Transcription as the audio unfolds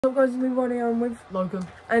What's up guys, it's me Ronnie, I'm with Logan,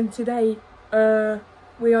 and today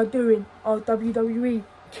we are doing our WWE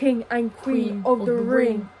King and Queen of the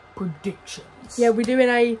Ring predictions. Yeah, we're doing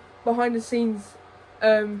a behind the scenes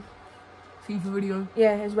FIFA video.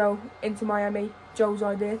 Yeah, as well, into Miami, Joel's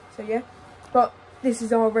idea. So yeah, but this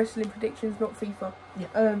is our wrestling predictions, not FIFA.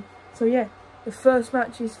 Yeah. So yeah, the first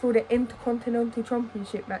match is for the Intercontinental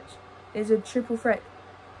Championship match. There's a triple threat.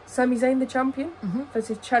 Sami Zayn, the champion,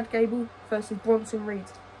 versus Chad Gable versus Bronson Reed.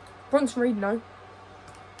 Bronson Reed, no.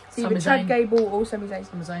 It's either Chad Gable or Sami Zayn.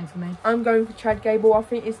 Sami Zayn for me. I'm going for Chad Gable. I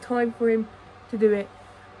think it's time for him to do it.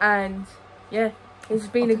 And yeah, he's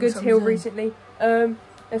been a good heel recently.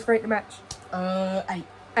 Let's rate the match. 8.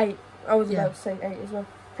 8. I was about to say 8 as well.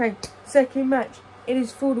 Okay, second match. It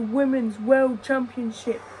is for the Women's World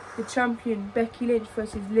Championship. The champion, Becky Lynch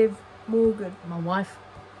versus Liv Morgan. My wife,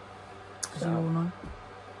 as you all know.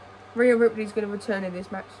 Rhea Ripley's going to return in this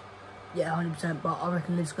match. Yeah, 100%, but I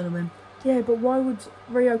reckon Liv's going to win. Yeah, but why would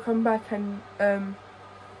Rhea come back and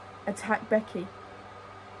attack Becky?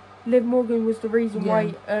 Liv Morgan was the reason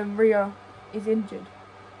why Rhea is injured.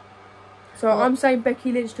 So I'm saying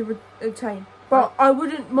Becky Lynch to retain. But I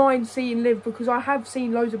wouldn't mind seeing Liv, because I have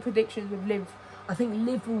seen loads of predictions with Liv. I think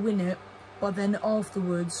Liv will win it, but then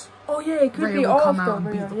afterwards... Oh yeah, it could Rhea be will after come out and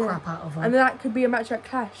Rhea, beat the crap out of her. And that could be a match at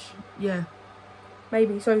Clash. Yeah.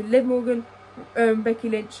 Maybe. So Liv Morgan, Becky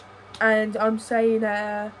Lynch, and I'm saying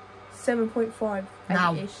 7.5.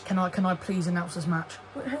 Now, can I please announce this match?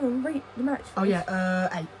 Wait, hang on, rate the match. Oh yeah,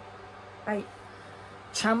 8. 8.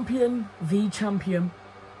 Champion v champion,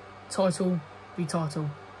 title v title.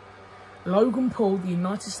 Logan Paul, the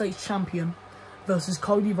United States champion, versus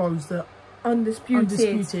Cody Rhodes, the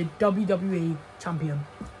undisputed WWE champion.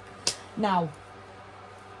 Now,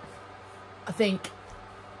 I think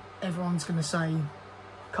everyone's going to say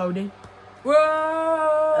Cody.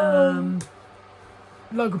 Whoa!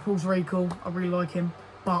 Logan Paul's very cool. I really like him,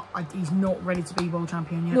 but he's not ready to be world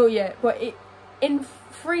champion yet. Not yet, but in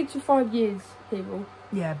 3 to 5 years he will.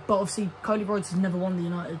 Yeah, but obviously Cody Rhodes has never won the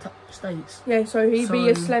United States. Yeah, so he'd be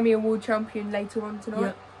a Slammy Award champion later on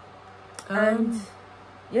tonight. Yeah. And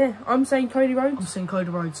yeah, I'm saying Cody Rhodes. I'm saying Cody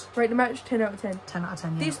Rhodes. Rate the match 10 out of 10. 10 out of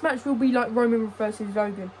 10. Yeah. This match will be like Roman versus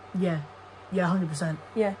Logan. Yeah. Yeah, 100%.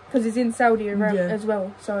 Yeah, because it's in Saudi as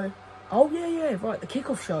well. So. Oh yeah, right. The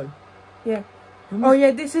kickoff show. Yeah. Oh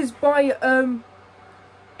yeah, this is by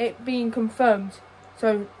it being confirmed.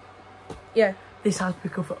 So yeah. This has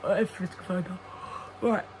become confirmed.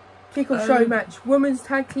 Right. Kickoff show match. Women's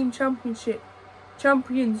Tag Team Championship.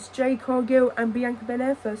 Champions Jade Cargill and Bianca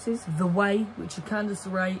Belair versus The Way, which is Candice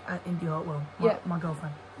LeRae and Indy Hartwell. My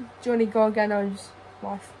girlfriend. Johnny Gargano's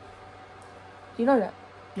wife. Do you know that?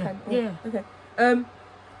 Yeah. Yeah. Okay.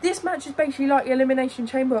 This match is basically like the Elimination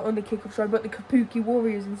Chamber on the kickoff show, but the Kabuki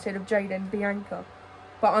Warriors instead of Jade and Bianca.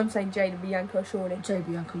 But I'm saying Jade and Bianca, surely. Jade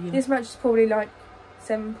Bianca, yeah. This match is probably like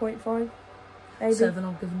 7.5, maybe. 7,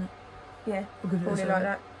 I'm giving it. Yeah, I'll give it probably like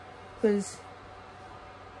that. Because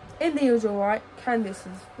Indy was alright, Candice is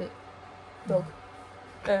a bit dog.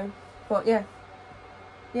 But yeah.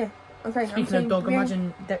 Yeah, okay. Speaking of dog,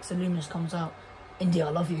 imagine Dexter Lumis comes out. Indy, I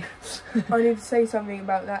love you. I need to say something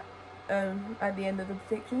about that at the end of the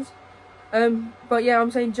predictions. But yeah,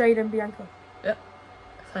 I'm saying Jade and Bianca. Yep.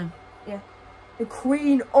 Same. Yeah. The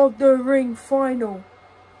Queen of the Ring final.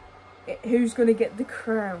 Who's going to get the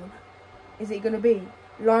crown? Is it going to be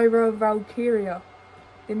Lyra Valkyria,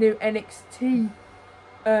 the new NXT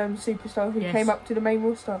superstar who came up to the main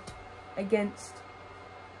roster, against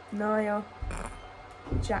Nia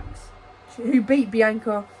Jax, who beat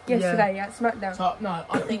Bianca yesterday at SmackDown? So, no,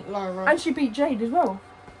 I think Lyra. And she beat Jade as well.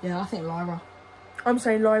 Yeah, I think Lyra. I'm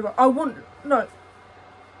saying Lyra.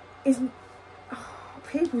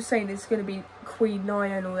 People saying it's going to be Queen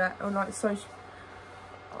Nia and all that on like social.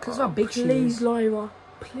 Because how big she is. Please, Lyra.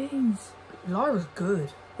 Please. Lyra's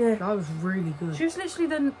good. Yeah. Lyra's really good. She was literally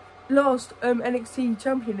the last NXT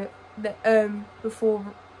champion before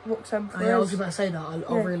Roxanne Perez. Yeah, I was about to say that. I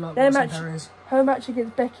really like Roxanne Perez. Her match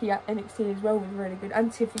against Becky at NXT as well was really good.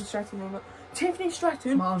 And Tiffany Stratton. Tiffany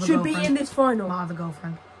Stratton should be in this final. My other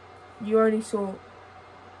girlfriend. You only saw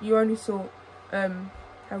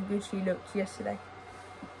how good she looked yesterday.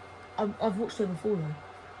 I've watched her before though.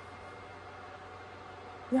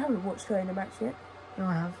 You haven't watched her in a match yet? No,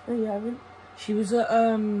 I have. No, you haven't. She was at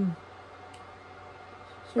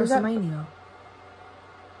WrestleMania.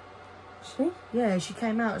 She? Yeah, she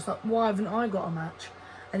came out. It's like, why haven't I got a match?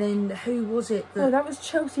 And then who was it? Oh, that was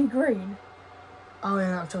Chelsea Green. Oh yeah,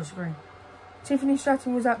 that was Chelsea Green. Tiffany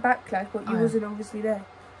Stratton was at Backlash, but you wasn't obviously there.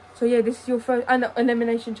 So yeah, this is your first... And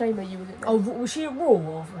Elimination Chamber, you wasn't there. Oh, was she at Raw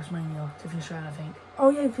or WrestleMania? Tiffany Stratton, I think. Oh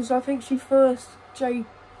yeah, because I think she first...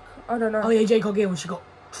 I don't know. Oh yeah, Jade can't get when she got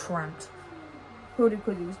tramped. Probably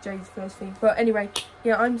because it was Jade's first thing. But anyway,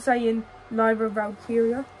 yeah, I'm saying Lyra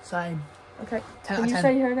Valkyria. Same. Okay. 10 Can out you of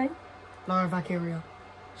say 10. her name? Lyra Valkyria.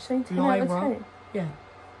 Saying 10 out of Lyra. 10. Yeah.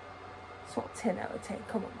 It's not 10 out of 10.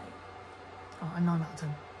 Come on, mate. Oh, a 9 out of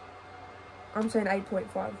 10. I'm saying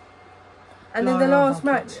 8.5. And then Lyra the last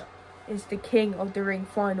Valkyria. match is the King of the Ring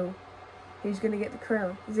final. Who's going to get the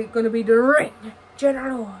crown? Is it going to be the Ring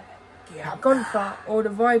General, Yeah. Gunther, or the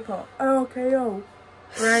Viper? RKO,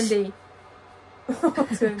 Randy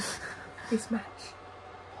Orton. This match.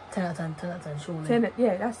 10 out of 10. 10 out of 10, surely. 10,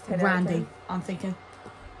 yeah, that's 10 Randy, out of 10. I'm thinking.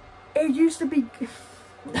 It used to be...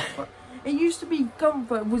 it used to be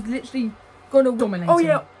Gunther was literally going to... Dominating. Oh,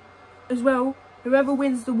 yeah. As well, whoever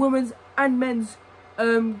wins the women's and men's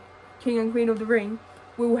King and Queen of the Ring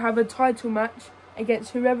will have a title match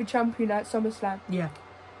against whoever champion at SummerSlam. Yeah.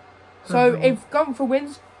 So if Gunther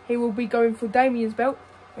wins, he will be going for Damien's belt.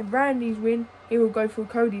 If Randy's win, he will go for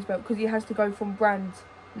Cody's belt because he has to go from brands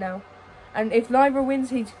now. And if Lyra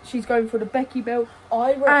wins, she's going for the Becky belt.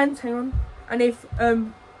 And hang on. And if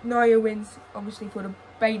Nia wins, obviously for the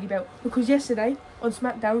Bayley belt. Because yesterday on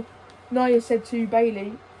SmackDown, Nia said to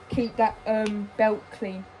Bayley, keep that belt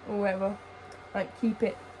clean or whatever. Like keep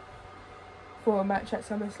it for a match at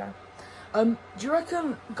SummerSlam. Do you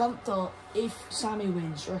reckon Gunther, if Sammy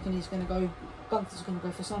wins, do you reckon Gunther's going to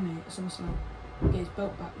go for Sammy at SummerSlam? Get his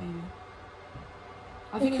belt back, maybe?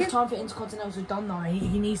 I think it's time for Intercontinentals are done now.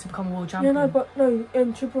 He needs to become a world champion.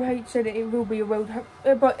 Yeah, Triple H said it will be a world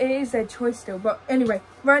but it is their choice still. But anyway,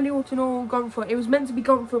 Randy Orton or Gunther. It was meant to be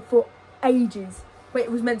Gunther for ages. But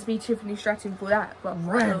it was meant to be Tiffany Stratton for that. But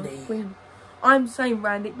Randy. I'm saying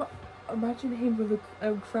Randy. But imagine him with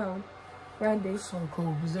a crown. Randy. So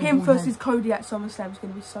cool. Him versus Cody at SummerSlam is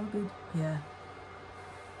going to be so good. Yeah.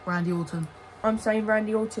 Randy Orton. I'm saying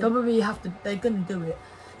Randy Orton. WWE they're going to do it.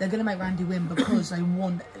 They're going to make Randy win because they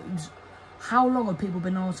want... How long have people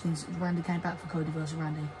been asking since Randy came back for Cody versus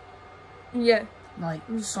Randy? Yeah. Like,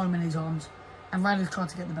 so many times. And Randy's tried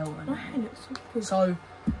to get the belt. So,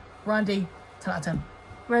 Randy, 10 out of 10.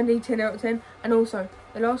 Randy, 10 out of 10. And also,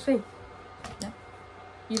 the last thing. Yeah.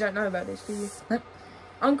 You don't know about this, do you? Nope.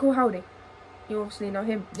 Uncle Howdy. You obviously know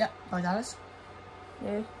him. Yeah, by Dallas.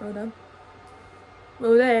 Yeah, well done.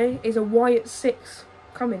 Well, there is a Wyatt 6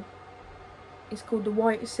 coming. It's called the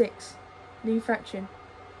Wyatt 6. New faction.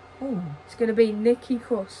 Oh. It's going to be Nikki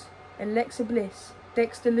Cross, Alexa Bliss,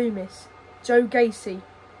 Dexter Lumis, Joe Gacy.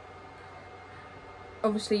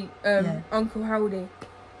 Obviously, Uncle Howdy.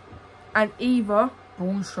 And either...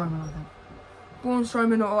 Braun Strowman, I think. Braun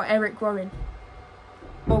Strowman or Eric Rowan.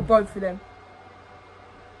 Or both of them.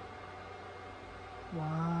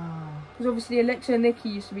 Wow. Because obviously Alexa and Nikki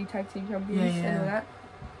used to be tag team champions Yeah. and all that.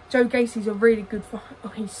 Joe Gacy's a really good fight. Oh,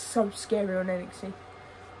 he's so scary on NXT.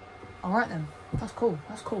 Alright then. That's cool.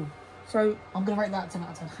 That's cool. So I'm going to rate that 10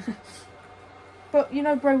 out of 10. But you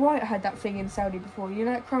know Bray Wyatt had that thing in Saudi before. You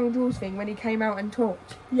know that Crown Jewels thing when he came out and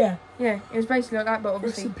talked? Yeah. Yeah, it was basically like that, but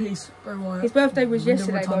obviously... Rest in peace, Bray Wyatt. His birthday was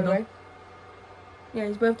yesterday, by Rotunda. the way. Yeah,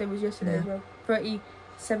 his birthday was yesterday as Yeah. well.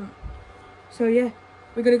 37th. So yeah,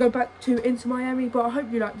 we're going to go back to Inter Miami, but I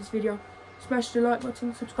hope you like this video. Smash the like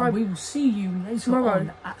button, subscribe. And we will see you later Tomorrow.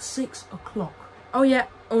 on at 6 o'clock. Oh yeah,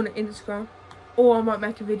 on Instagram. Or I might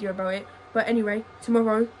make a video about it. But anyway,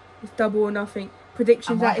 tomorrow is Double or Nothing.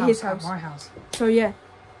 Predictions at his house. At my house. So yeah,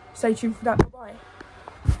 stay tuned for that.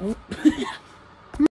 Bye-bye.